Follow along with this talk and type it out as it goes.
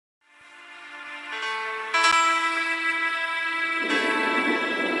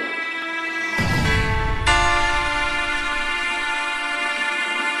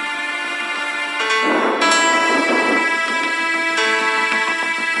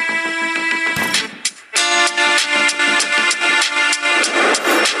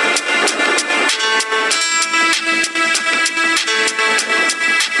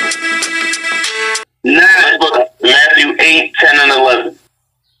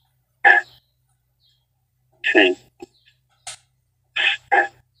Hmm.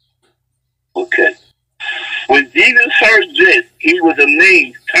 Okay. When Jesus heard this, he was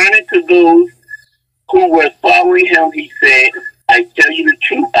amazed. Turning to those who were following him, he said, I tell you the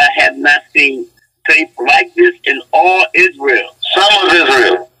truth, I have not seen faith like this in all Israel. Some of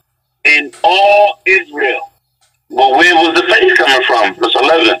Israel. In all Israel. But where was the faith coming from? Verse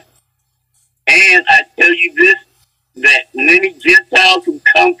 11. And I tell you this, that many Gentiles who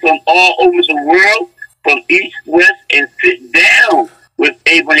come from all over the world, from east, west, and sit down with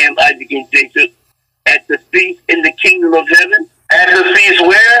Abraham, Isaac, and Jacob at the feast in the kingdom of heaven. At the feast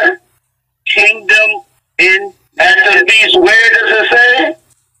where? Kingdom in. At the feast where does it say?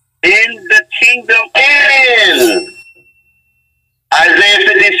 In the kingdom of heaven. Isaiah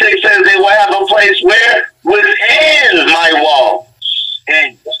 56 says they will have a place where? Within my wall.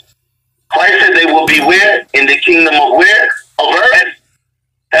 And Christ said they will be where? In the kingdom of where? Of earth?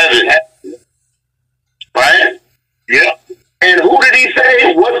 Heaven. Right? Yep. And who did he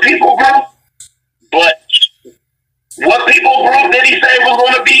say? What people group? But what people group did he say was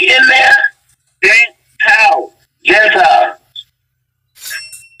going to be in there? Gentiles. Gentiles.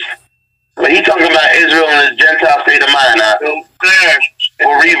 But he's talking about Israel and his Gentile state of mind.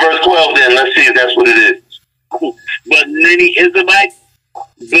 We'll read verse 12 then. Let's see if that's what it is. But many Israelites,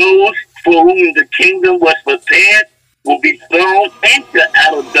 those for whom the kingdom was prepared, will be thrown into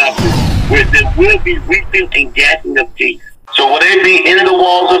outer darkness, where there will be weeping and gnashing of teeth. So will they be in the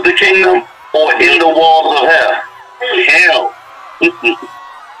walls of the kingdom or in the walls of hell? Hell.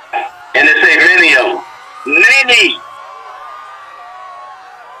 And it say many of them. Many.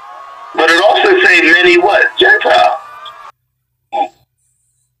 But it also say many what? Gentiles.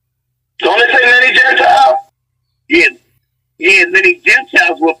 Don't it say many Gentiles? Yeah, many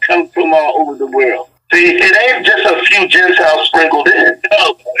Gentiles will come from all over the world. See, it ain't just a few Gentiles sprinkled in.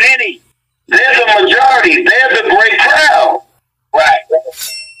 No, many. They're the majority. They're the great crowd. Right.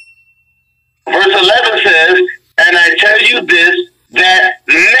 Verse 11 says, and I tell you this, that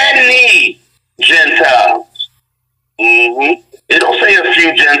many Gentiles. It don't say a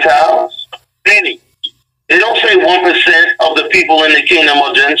few Gentiles. Many. It don't say 1% of the people in the kingdom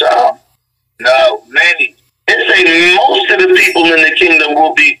are Gentiles. No, many. It say most of the people in the kingdom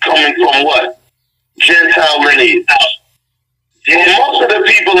will be coming from what? Gentile lineage. Well, most of the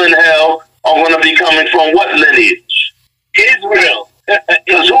people in hell are going to be coming from what lineage? Israel.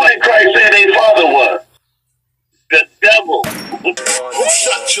 Because who did Christ say their father was? The devil. Who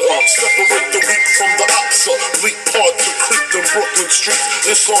shot you up? Separate the weak from the opsa. Weak part to creep in Brooklyn streets.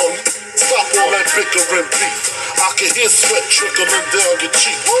 It's on. Stop all that bickering beef. I can hear sweat trickling down your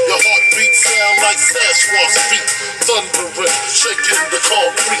cheek. Your heartbeat sound like Sasquatch feet. Thundering, shaking the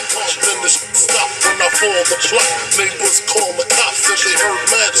concrete. Then the stop when I fall the plot. Neighbors call the cops